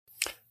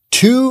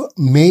Two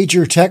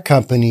major tech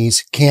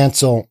companies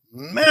cancel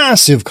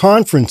massive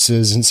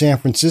conferences in San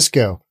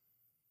Francisco,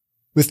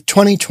 with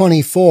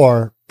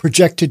 2024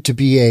 projected to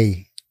be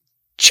a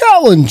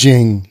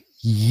challenging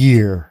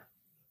year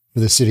for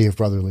the city of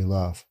brotherly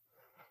love.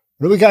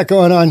 What do we got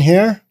going on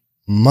here?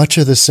 Much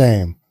of the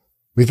same.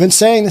 We've been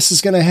saying this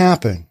is going to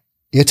happen.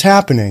 It's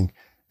happening.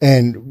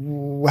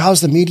 And how's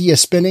the media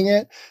spinning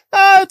it?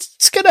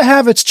 It's going to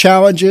have its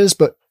challenges,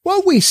 but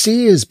what we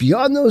see is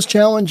beyond those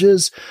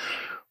challenges,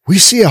 we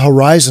see a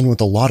horizon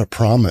with a lot of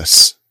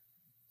promise.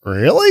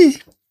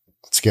 Really?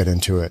 Let's get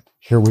into it.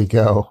 Here we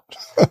go.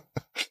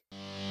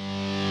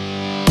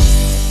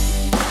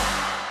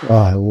 Oh,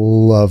 I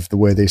love the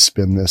way they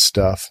spin this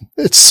stuff.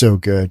 It's so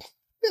good.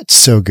 It's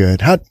so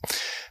good. I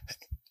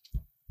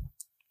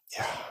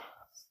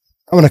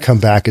want to come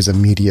back as a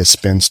media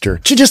spinster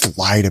to just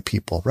lie to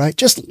people, right?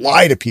 Just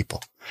lie to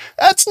people.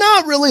 That's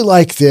not really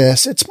like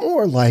this. It's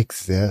more like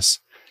this.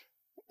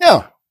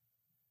 No.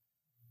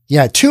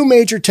 Yeah, two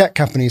major tech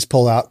companies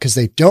pull out because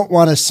they don't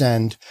want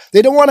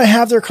to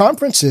have their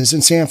conferences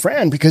in San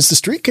Fran because the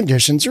street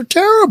conditions are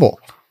terrible.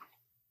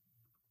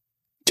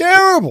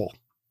 Terrible.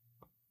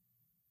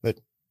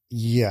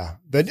 Yeah,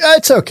 but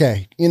it's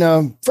okay.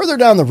 Further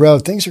down the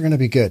road, things are going to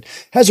be good.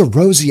 Has a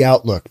rosy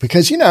outlook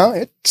because,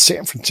 it's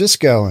San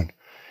Francisco and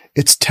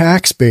its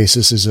tax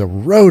basis is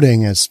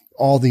eroding as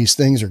all these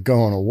things are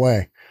going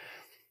away.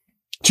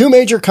 Two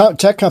major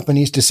tech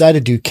companies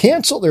decided to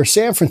cancel their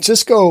San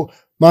Francisco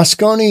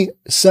Moscone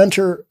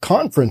Center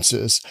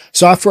conferences.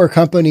 Software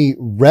company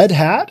Red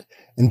Hat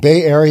and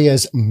Bay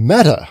Area's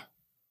Meta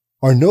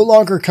are no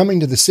longer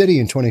coming to the city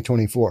in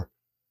 2024.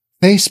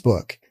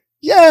 Facebook.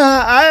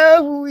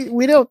 Yeah,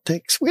 we don't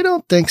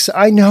think so.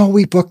 I know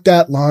we booked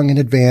that long in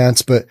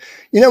advance, but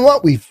you know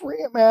what? We've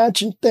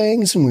reimagined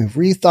things and we've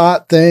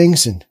rethought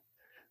things, and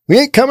we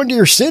ain't coming to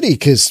your city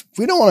because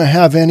we don't want to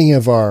have any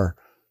of our,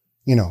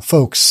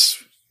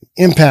 folks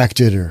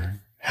impacted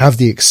or have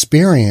the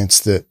experience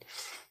that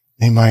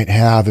they might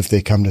have if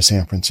they come to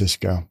San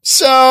Francisco.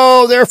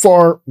 So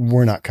therefore,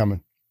 we're not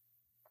coming.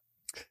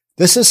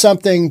 This is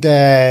something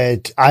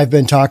that I've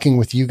been talking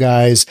with you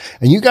guys,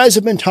 and you guys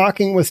have been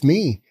talking with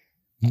me.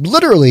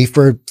 Literally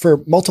for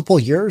multiple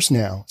years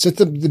now. Since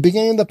the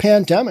beginning of the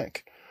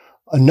pandemic,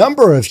 a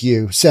number of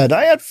you said,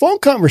 I had phone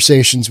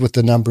conversations with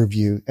a number of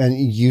you, and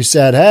you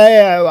said, hey,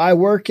 I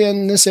work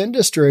in this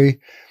industry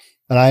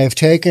and I have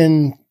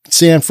taken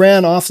San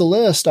Fran off the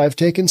list. I've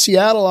taken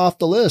Seattle off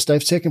the list.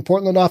 I've taken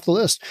Portland off the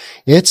list.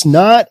 It's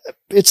not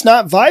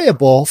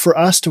viable for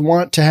us to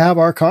want to have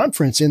our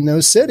conference in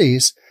those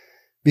cities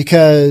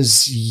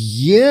because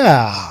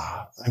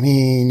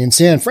in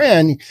San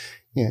Fran,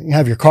 you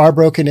have your car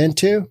broken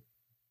into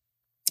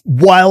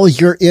while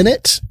you're in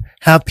it,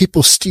 have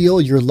people steal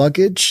your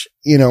luggage,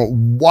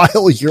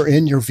 while you're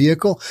in your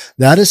vehicle.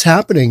 That is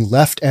happening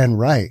left and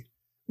right.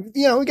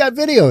 We got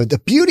video. The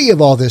beauty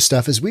of all this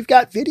stuff is we've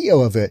got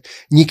video of it.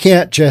 And you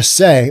can't just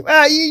say,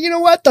 you know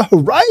what? The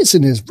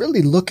horizon is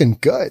really looking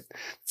good.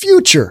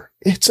 Future.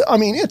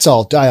 It's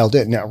all dialed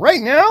in now.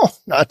 Right now,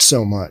 not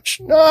so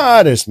much.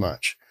 Not as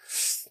much.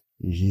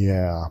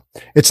 Yeah.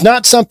 It's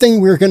not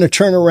something we're going to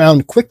turn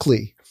around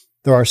quickly.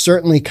 There are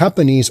certainly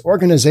companies,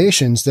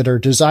 organizations that are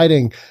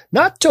deciding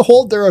not to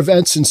hold their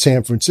events in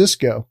San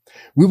Francisco.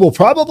 We will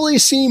probably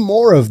see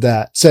more of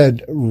that,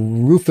 said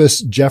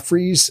Rufus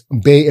Jeffries,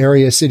 Bay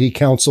Area City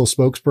Council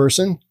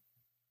spokesperson.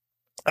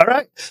 All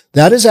right.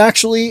 That is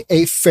actually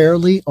a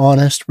fairly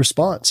honest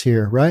response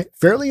here, right?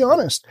 Fairly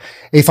honest.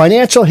 A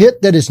financial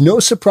hit that is no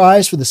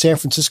surprise for the San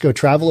Francisco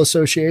Travel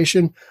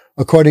Association,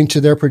 according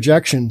to their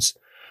projections.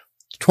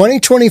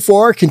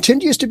 2024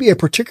 continues to be a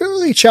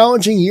particularly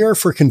challenging year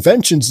for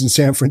conventions in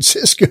San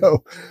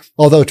Francisco.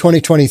 Although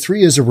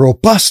 2023 is a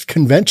robust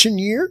convention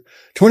year,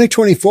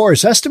 2024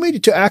 is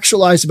estimated to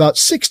actualize about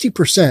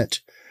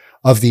 60%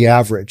 of the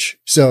average.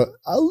 So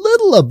a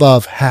little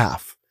above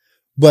half.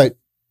 But,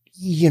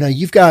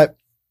 you've got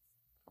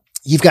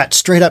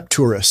straight up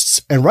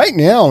tourists. And right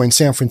now in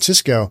San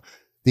Francisco,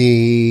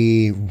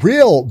 the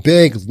real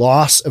big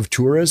loss of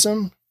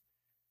tourism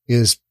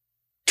is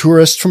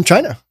tourists from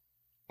China.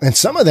 And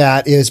some of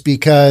that is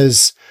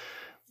because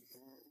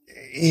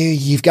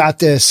you've got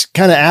this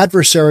kind of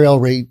adversarial,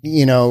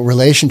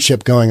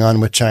 relationship going on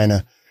with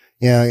China.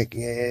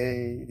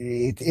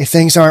 If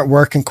things aren't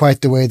working quite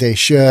the way they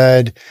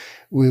should,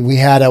 we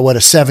had a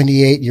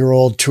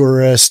 78-year-old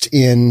tourist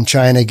in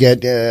China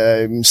get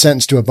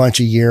sentenced to a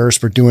bunch of years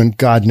for doing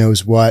God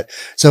knows what.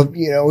 So,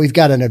 we've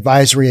got an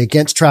advisory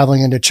against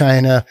traveling into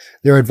China.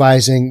 They're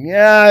advising,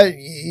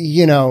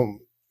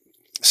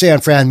 San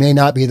Fran may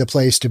not be the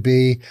place to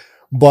be.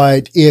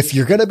 But if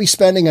you're going to be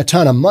spending a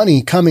ton of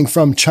money coming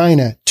from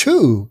China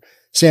to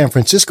San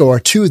Francisco or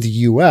to the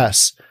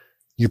U.S.,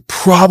 you're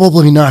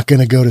probably not going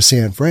to go to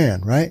San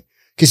Fran, right?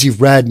 Because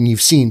you've read and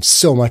you've seen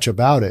so much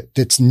about it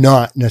that's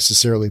not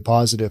necessarily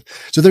positive.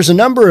 So there's a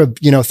number of,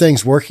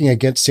 things working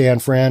against San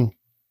Fran,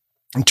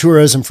 and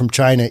tourism from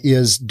China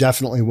is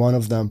definitely one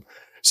of them.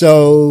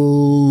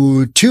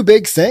 So two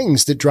big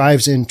things that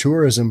drives in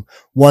tourism.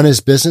 One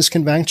is business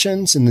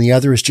conventions and the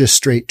other is just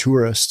straight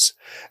tourists.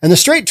 And the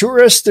straight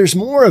tourists, there's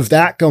more of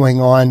that going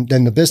on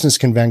than the business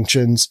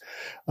conventions.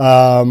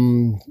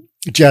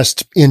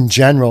 Just in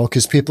general,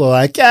 because people are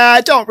like, yeah, I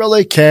don't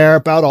really care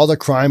about all the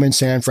crime in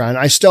San Fran.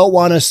 I still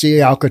want to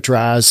see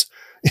Alcatraz.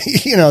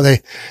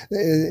 They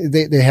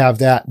have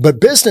that,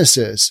 but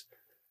businesses,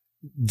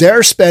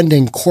 they're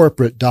spending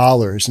corporate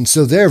dollars. And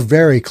so they're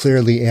very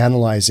clearly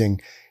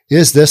analyzing,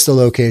 is this the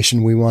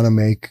location we want to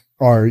make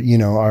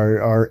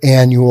our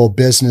annual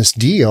business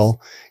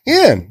deal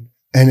in?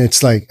 And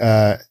it's like,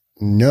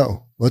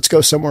 no, let's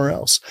go somewhere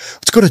else.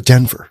 Let's go to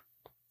Denver.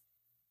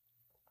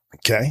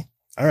 Okay.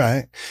 All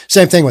right.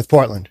 Same thing with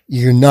Portland.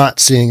 You're not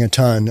seeing a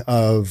ton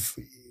of,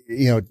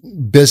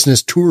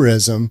 business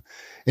tourism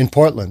in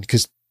Portland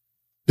because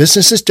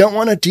businesses don't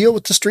want to deal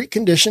with the street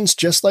conditions,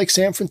 just like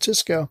San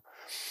Francisco.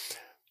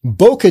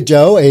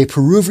 Bocado, a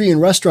Peruvian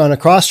restaurant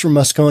across from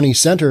Moscone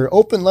Center,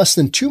 opened less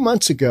than 2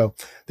 months ago.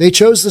 They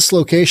chose this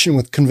location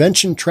with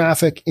convention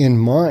traffic in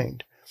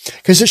mind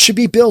because it should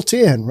be built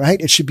in, right?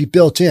 It should be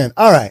built in.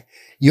 All right.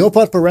 You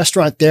open up a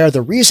restaurant there.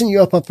 The reason you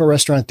open up a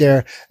restaurant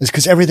there is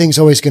because everything's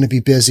always going to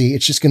be busy.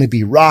 It's just going to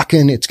be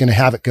rocking. It's going to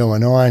have it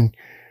going on.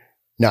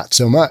 Not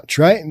so much,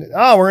 right?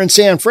 Oh, we're in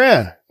San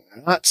Fran.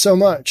 Not so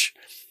much.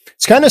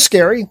 It's kind of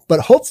scary,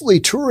 but hopefully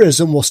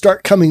tourism will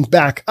start coming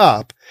back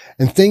up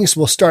and things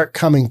will start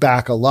coming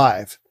back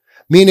alive,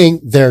 meaning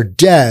they're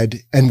dead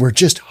and we're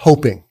just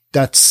hoping.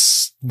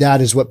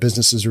 That is what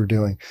businesses are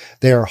doing.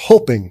 They are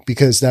hoping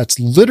because that's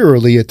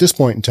literally at this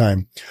point in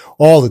time,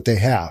 all that they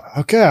have.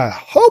 Okay. I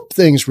hope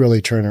things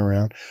really turn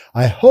around.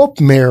 I hope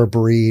Mayor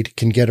Breed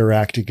can get her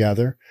act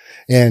together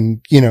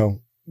and,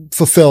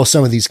 fulfill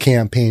some of these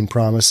campaign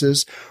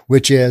promises,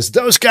 which is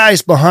those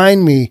guys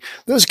behind me,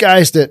 those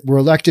guys that were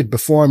elected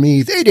before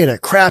me, they did a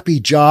crappy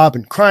job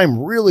and crime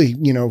really,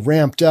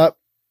 ramped up.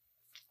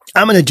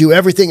 I'm going to do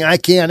everything I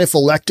can if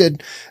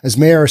elected as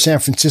mayor of San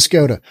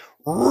Francisco to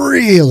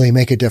really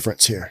make a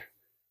difference here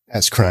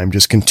as crime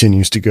just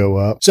continues to go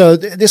up. So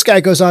this guy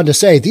goes on to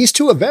say, these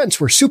two events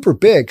were super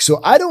big,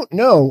 so I don't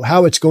know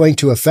how it's going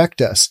to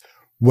affect us.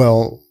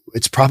 Well,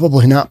 it's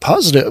probably not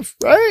positive,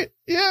 right?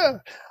 Yeah.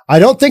 I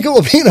don't think it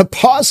will be in a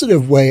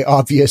positive way,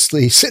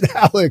 obviously, said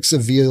Alex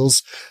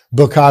Aviles,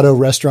 Bocado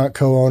restaurant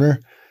co-owner.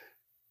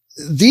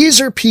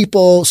 These are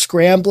people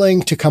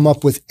scrambling to come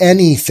up with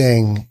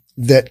anything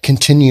that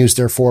continues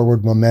their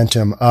forward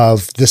momentum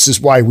of this is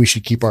why we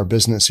should keep our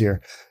business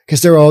here.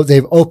 Because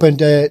they've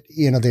opened it,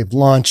 they've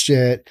launched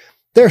it.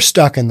 They're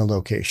stuck in the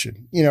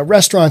location.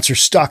 Restaurants are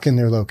stuck in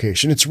their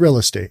location. It's real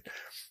estate.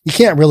 You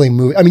can't really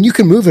move. I mean, you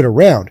can move it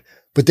around,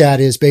 but that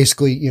is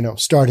basically,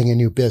 starting a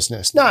new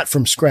business, not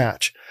from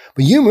scratch.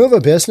 But you move a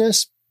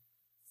business,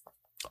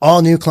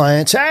 all new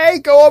clients. Hey,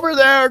 go over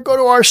there, go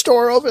to our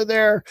store over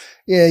there.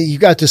 Yeah, you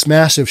got this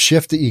massive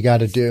shift that you got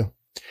to do.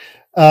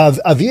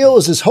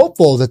 Aviles is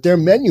hopeful that their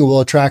menu will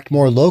attract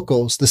more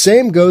locals. The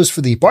same goes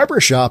for the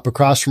barbershop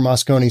across from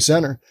Moscone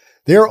Center.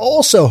 They're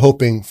also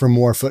hoping for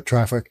more foot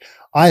traffic.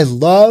 I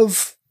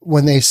love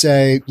when they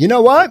say, you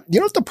know what? You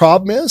know what the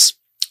problem is?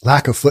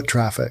 Lack of foot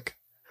traffic.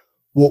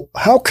 Well,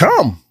 how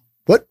come?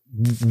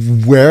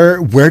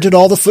 Where did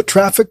all the foot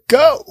traffic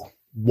go?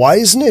 Why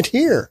isn't it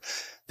here?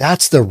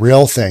 That's the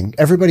real thing.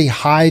 Everybody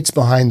hides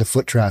behind the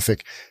foot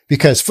traffic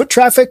because foot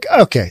traffic,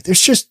 okay,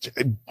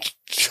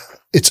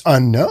 it's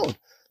unknown.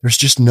 There's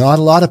just not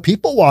a lot of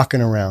people walking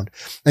around,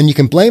 and you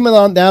can blame it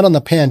on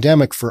the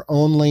pandemic for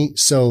only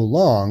so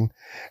long.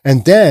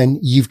 And then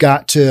you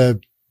got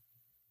to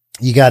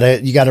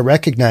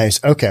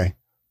recognize, okay,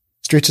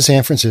 streets of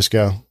San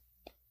Francisco,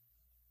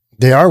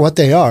 they are what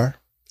they are.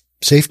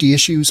 Safety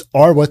issues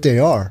are what they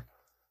are.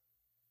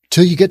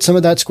 Till you get some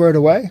of that squared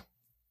away,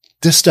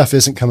 this stuff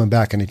isn't coming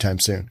back anytime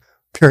soon.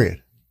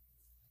 Period.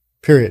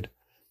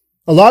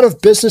 A lot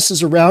of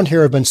businesses around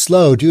here have been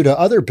slow due to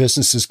other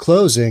businesses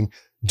closing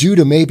due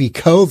to maybe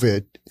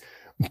COVID,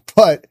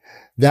 but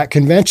that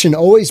convention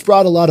always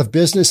brought a lot of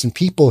business and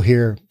people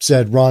here,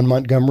 said Ron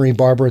Montgomery,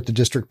 barber at the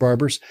District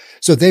Barbers.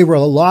 So they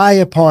rely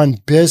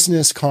upon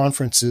business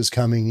conferences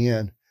coming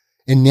in.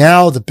 And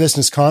now the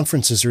business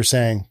conferences are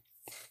saying,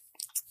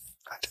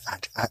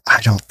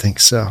 I don't think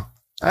so.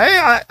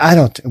 I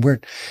don't,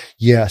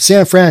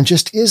 San Fran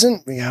just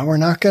isn't, we're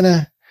not going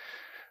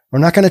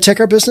to take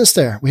our business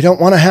there. We don't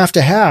want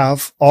to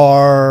have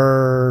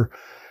our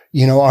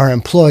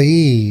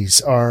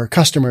employees, our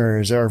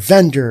customers, our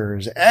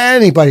vendors,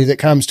 anybody that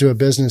comes to a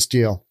business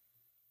deal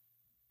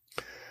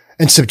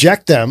and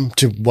subject them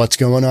to what's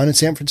going on in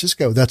San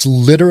Francisco. That's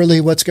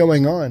literally what's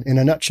going on in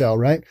a nutshell,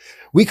 right?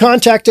 We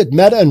contacted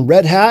Meta and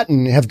Red Hat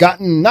and have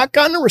not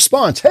gotten a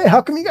response. Hey,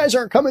 how come you guys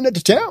aren't coming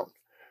into town?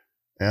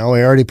 Well,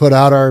 we already put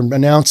out our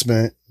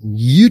announcement.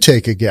 You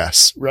take a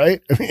guess,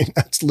 right? I mean,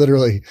 that's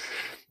literally.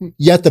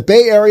 Yet the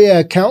Bay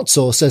Area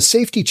Council says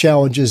safety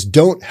challenges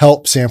don't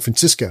help San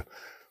Francisco.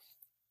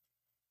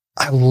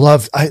 I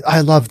love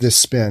this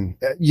spin.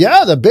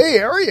 Yeah, the Bay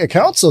Area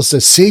Council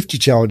says safety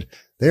challenge.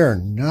 They are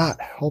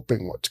not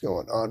helping what's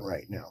going on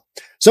right now.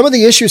 Some of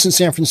the issues in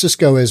San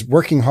Francisco is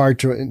working hard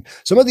to,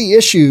 some of the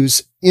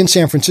issues in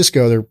San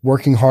Francisco, they're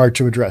working hard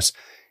to address.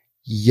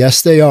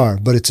 Yes, they are,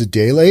 but it's a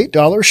day late,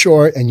 dollar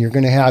short, and you're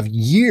going to have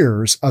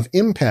years of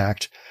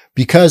impact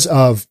because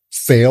of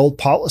failed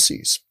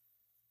policies.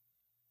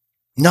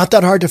 Not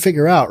that hard to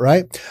figure out,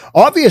 right?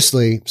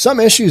 Obviously, some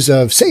issues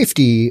of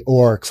safety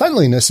or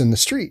cleanliness in the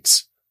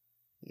streets.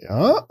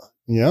 Yeah.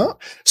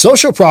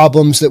 Social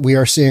problems that we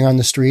are seeing on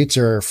the streets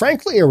are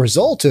frankly a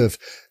result of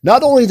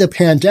not only the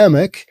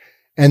pandemic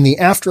and the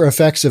after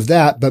effects of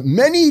that, but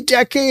many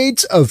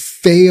decades of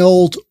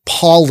failed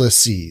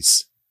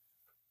policies.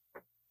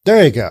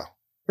 There you go,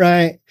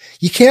 right?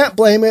 You can't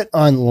blame it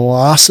on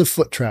loss of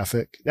foot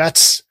traffic.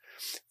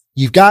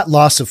 You've got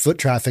loss of foot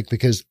traffic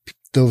because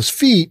those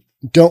feet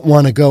don't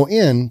want to go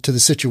into the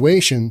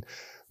situation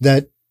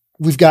that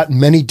we've got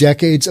many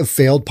decades of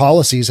failed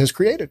policies has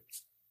created.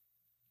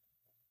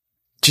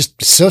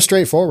 Just so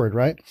straightforward,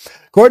 right?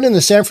 According to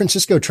the San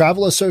Francisco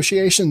Travel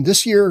Association,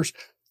 this year's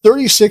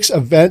 36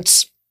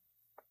 events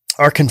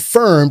are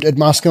confirmed at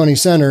Moscone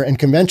Center and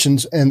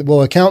conventions and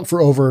will account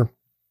for over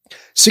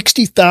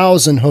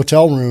 60,000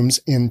 hotel rooms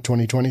in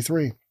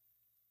 2023.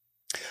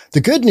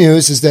 The good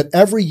news is that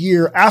every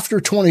year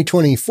after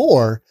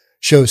 2024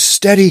 shows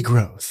steady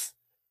growth,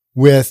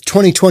 with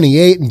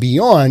 2028 and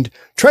beyond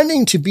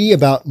trending to be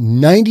about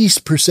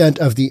 90%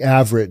 of the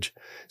average,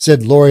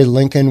 said Lori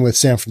Lincoln with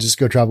San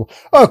Francisco Travel.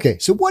 Okay,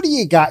 so what do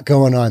you got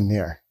going on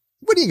there?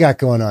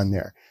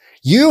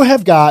 You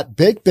have got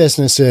big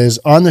businesses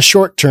on the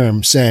short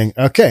term saying,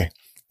 okay,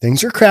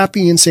 things are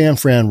crappy in San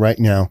Fran right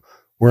now.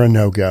 We're a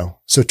no-go.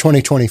 So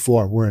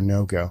 2024, we're a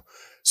no-go.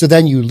 So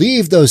then you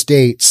leave those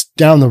dates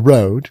down the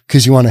road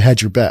because you want to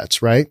hedge your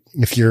bets, right?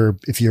 If you're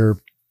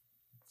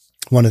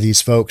one of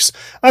these folks,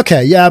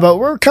 okay, yeah, but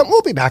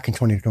we'll be back in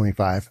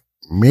 2025.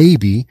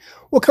 Maybe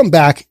we'll come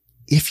back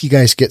if you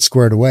guys get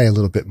squared away a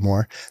little bit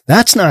more.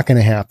 That's not going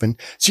to happen.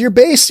 So you're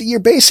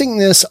basing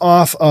this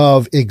off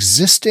of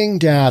existing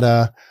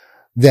data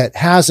that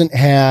hasn't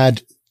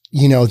had,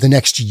 the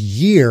next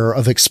year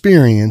of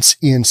experience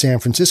in San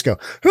Francisco.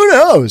 Who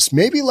knows?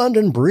 Maybe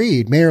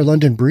Mayor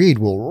London Breed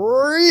will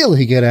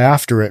really get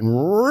after it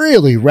and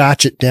really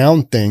ratchet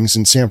down things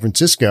in San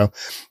Francisco,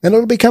 and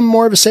it'll become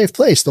more of a safe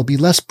place. There'll be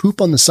less poop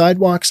on the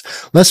sidewalks,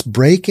 less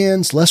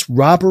break-ins, less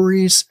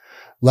robberies,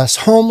 less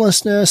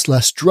homelessness,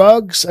 less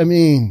drugs. I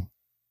mean,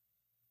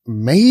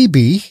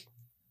 maybe.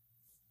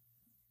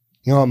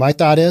 You know what my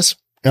thought is?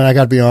 And I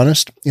got to be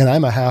honest, and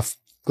I'm a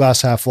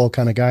glass half full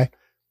kind of guy.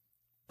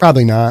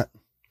 Probably not.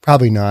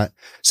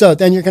 So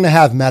then you're going to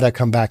have Meta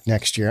come back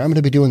next year. I'm going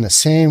to be doing the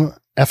same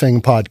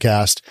effing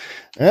podcast.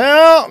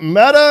 Well,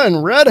 Meta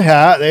and Red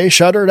Hat, they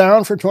shut her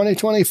down for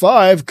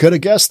 2025. Could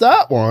have guessed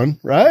that one,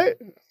 right?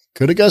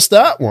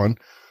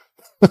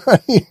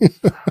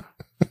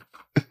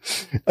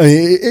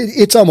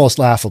 It's almost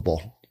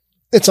laughable.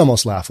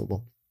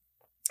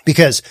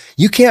 Because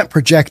you can't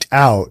project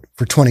out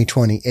for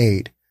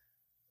 2028.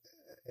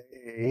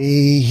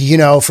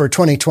 For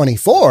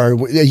 2024,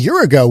 a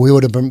year ago, we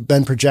would have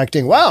been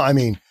projecting, wow, I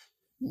mean,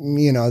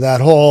 that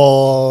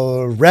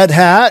whole Red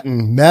Hat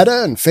and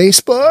Meta and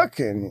Facebook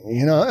and,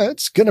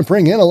 it's going to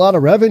bring in a lot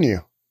of revenue.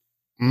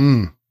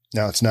 No,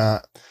 it's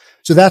not.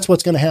 So that's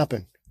what's going to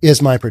happen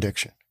is my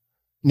prediction.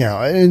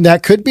 Now, and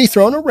that could be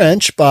thrown a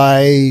wrench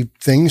by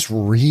things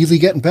really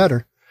getting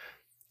better.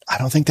 I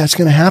don't think that's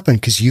going to happen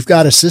because you've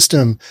got a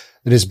system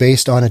that is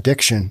based on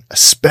addiction,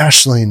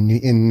 especially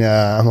in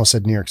I almost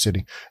said New York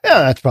City. Yeah,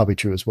 that's probably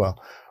true as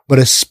well, but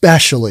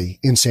especially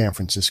in San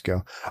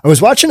Francisco. I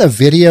was watching a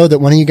video that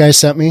one of you guys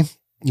sent me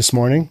this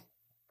morning,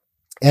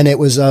 and it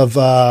was of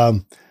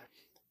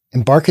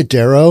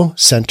Embarcadero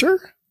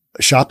Center,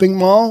 a shopping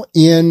mall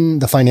in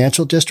the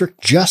financial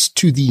district, just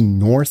to the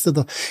north of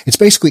it's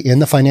basically in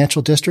the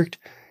financial district.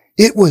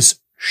 It was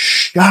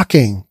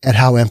shocking at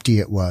how empty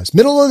it was.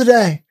 Middle of the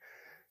day.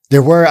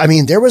 There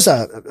was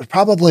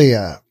probably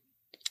a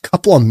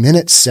couple of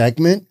minute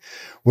segment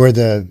where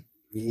the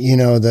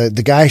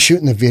guy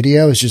shooting the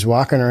video is just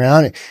walking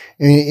around.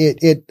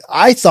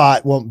 I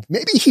thought, well,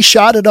 maybe he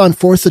shot it on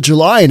 4th of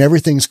July and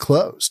everything's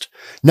closed.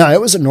 No, it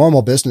was a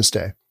normal business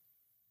day.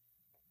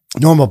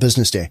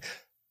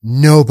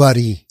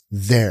 Nobody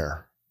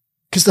there.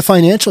 Because the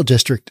financial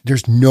district,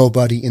 there's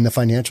nobody in the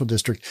financial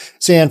district.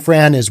 San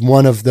Fran is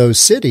one of those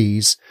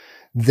cities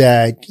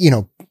that,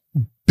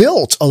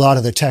 built a lot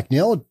of the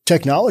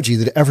technology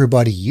that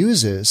everybody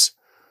uses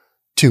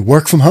to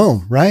work from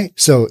home, right?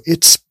 So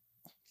it's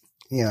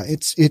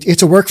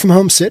a work from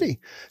home city.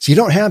 So you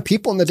don't have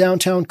people in the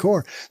downtown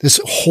core. This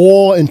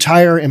whole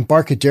entire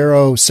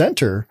Embarcadero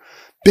Center,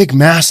 big,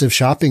 massive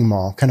shopping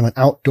mall, kind of an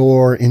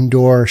outdoor,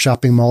 indoor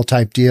shopping mall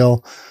type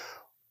deal.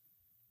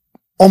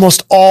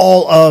 Almost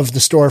all of the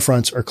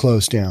storefronts are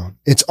closed down.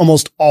 It's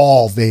almost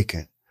all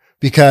vacant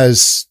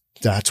because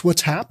that's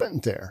what's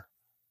happened there.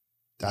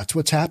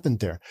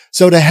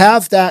 So to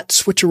have that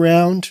switch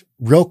around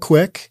real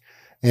quick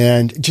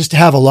and just to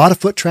have a lot of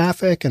foot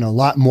traffic and a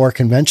lot more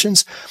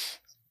conventions,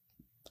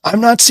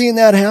 I'm not seeing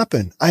that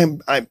happen.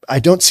 I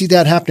don't see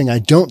that happening. I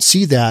don't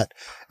see that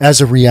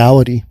as a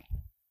reality.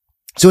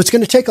 So it's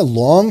going to take a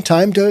long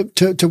time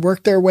to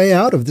work their way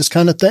out of this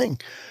kind of thing.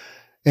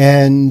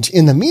 And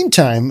in the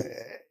meantime,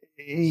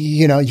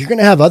 you're going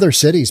to have other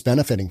cities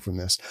benefiting from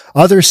this,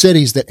 other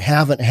cities that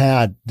haven't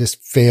had this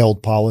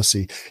failed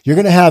policy. You're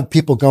going to have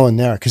people going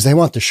there because they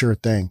want the sure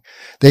thing.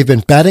 They've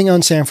been betting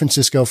on San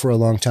Francisco for a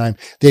long time.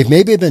 They've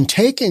maybe been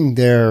taking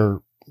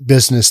their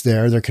business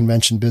there, their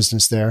convention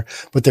business there,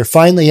 but they're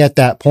finally at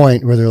that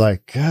point where they're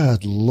like,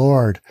 good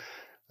Lord,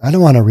 I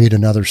don't want to read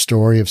another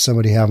story of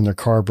somebody having their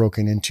car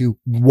broken into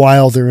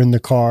while they're in the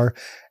car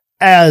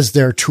as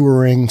they're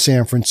touring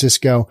San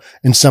Francisco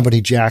and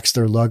somebody jacks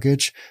their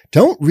luggage.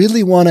 Don't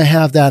really want to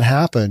have that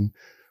happen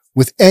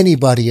with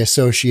anybody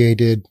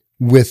associated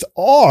with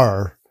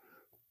our,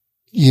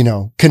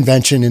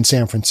 convention in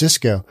San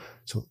Francisco.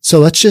 So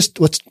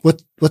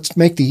let's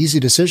make the easy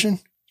decision.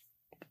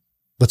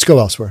 Let's go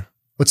elsewhere.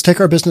 Let's take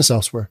our business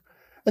elsewhere.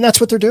 And that's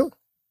what they're doing.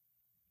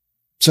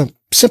 So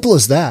simple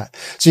as that.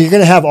 So you're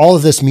going to have all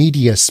of this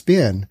media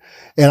spin,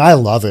 and I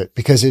love it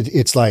because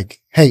it's like,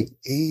 hey,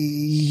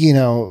 you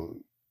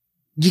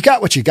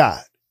got what you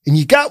got, and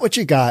you got what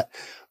you got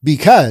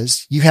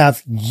because you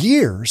have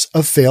years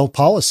of failed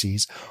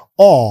policies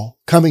all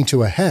coming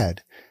to a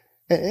head,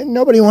 and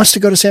nobody wants to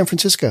go to San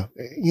Francisco,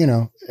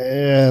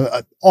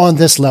 on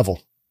this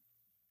level.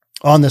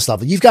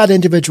 You've got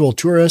individual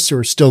tourists who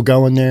are still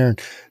going there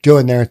and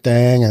doing their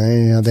thing,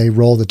 and they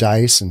roll the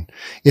dice, and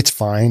it's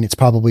fine. It's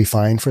probably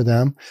fine for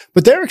them,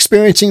 but they're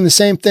experiencing the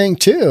same thing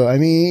too. I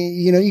mean,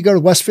 you go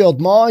to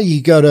Westfield Mall,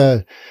 you go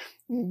to,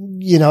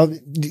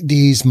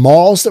 these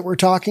malls that we're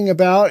talking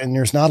about, and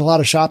there's not a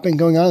lot of shopping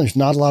going on. There's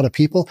not a lot of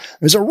people.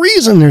 There's a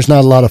reason there's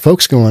not a lot of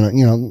folks going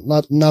on,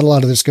 not a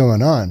lot of this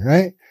going on,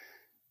 right?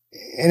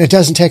 And it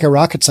doesn't take a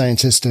rocket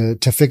scientist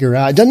to figure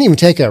out. It doesn't even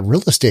take a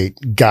real estate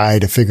guy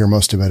to figure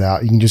most of it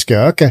out. You can just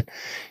go, okay,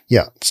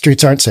 yeah,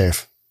 streets aren't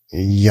safe.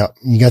 Yep.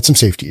 You got some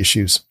safety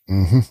issues.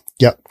 Mm-hmm.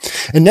 Yep.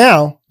 And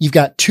now you've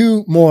got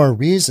two more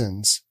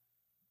reasons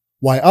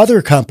why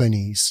other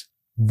companies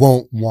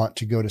won't want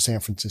to go to San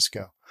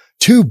Francisco.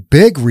 Two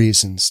big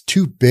reasons,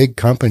 two big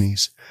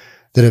companies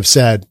that have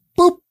said,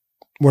 boop,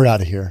 we're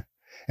out of here.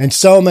 And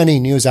so many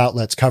news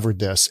outlets covered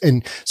this.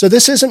 And so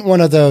this isn't one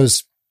of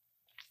those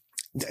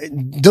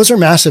are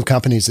massive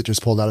companies that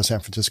just pulled out of San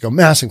Francisco,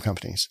 massive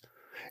companies.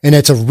 And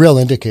it's a real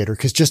indicator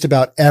because just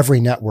about every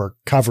network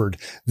covered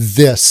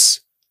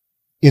this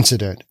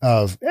incident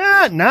of,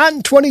 not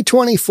in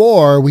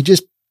 2024. We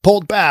just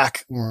pulled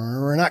back.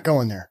 We're not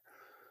going there.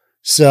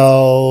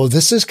 So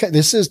this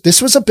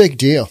was a big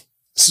deal.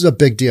 This is a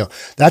big deal.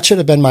 That should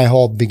have been my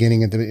whole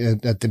beginning at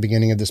the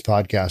beginning of this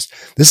podcast.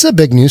 This is a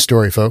big news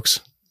story, folks.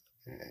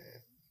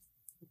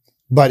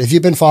 But if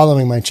you've been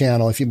following my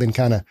channel, if you've been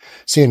kind of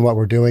seeing what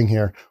we're doing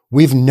here,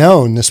 we've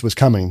known this was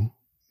coming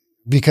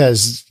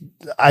because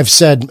I've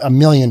said a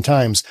million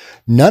times,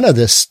 none of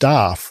this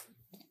stuff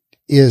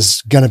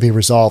is going to be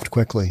resolved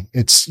quickly.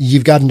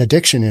 You've got an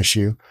addiction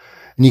issue,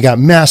 and you got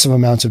massive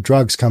amounts of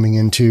drugs coming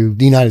into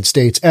the United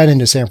States and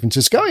into San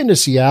Francisco, into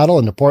Seattle,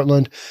 into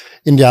Portland,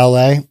 into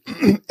LA.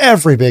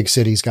 Every big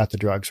city's got the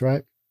drugs,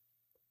 right?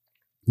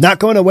 Not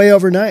going away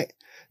overnight.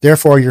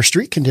 Therefore, your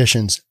street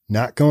conditions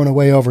not going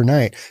away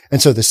overnight.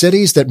 And so the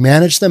cities that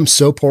manage them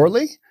so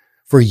poorly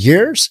for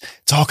years,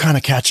 it's all kind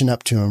of catching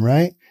up to them,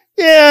 right?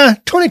 Yeah,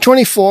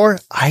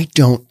 2024. I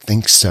don't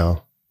think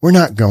so. We're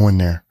not going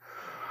there.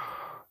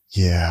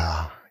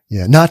 Yeah.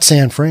 Not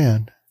San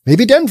Fran.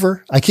 Maybe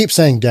Denver. I keep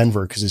saying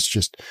Denver because it's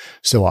just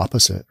so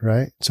opposite,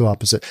 right? So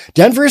opposite.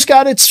 Denver's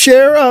got its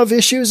share of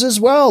issues as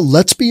well.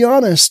 Let's be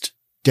honest.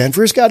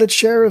 Denver's got its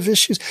share of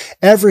issues.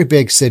 Every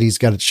big city's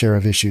got its share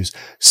of issues.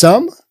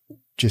 Some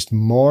just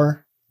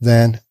more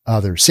than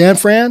others. San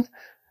Fran,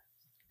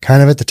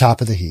 kind of at the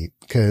top of the heap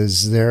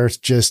because they're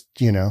just,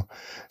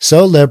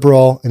 so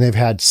liberal and they've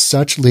had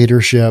such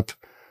leadership.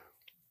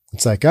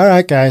 It's like, all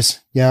right,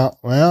 guys. Yeah.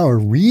 Well, we're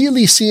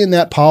really seeing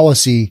that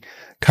policy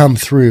come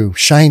through,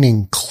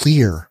 shining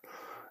clear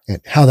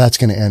at how that's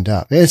going to end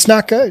up. It's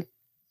not good.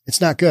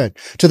 It's not good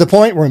to the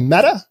point where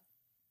Meta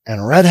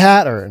and Red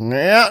Hat are,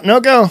 no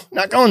go,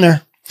 not going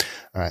there.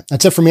 All right.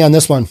 That's it for me on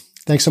this one.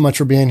 Thanks so much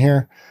for being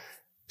here.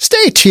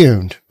 Stay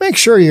tuned. Make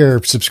sure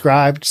you're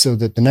subscribed so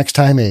that the next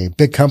time a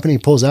big company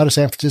pulls out of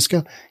San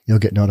Francisco, you'll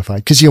get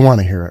notified because you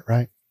want to hear it,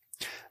 right?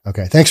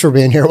 Okay. Thanks for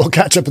being here. We'll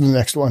catch up in the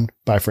next one.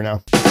 Bye for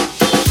now.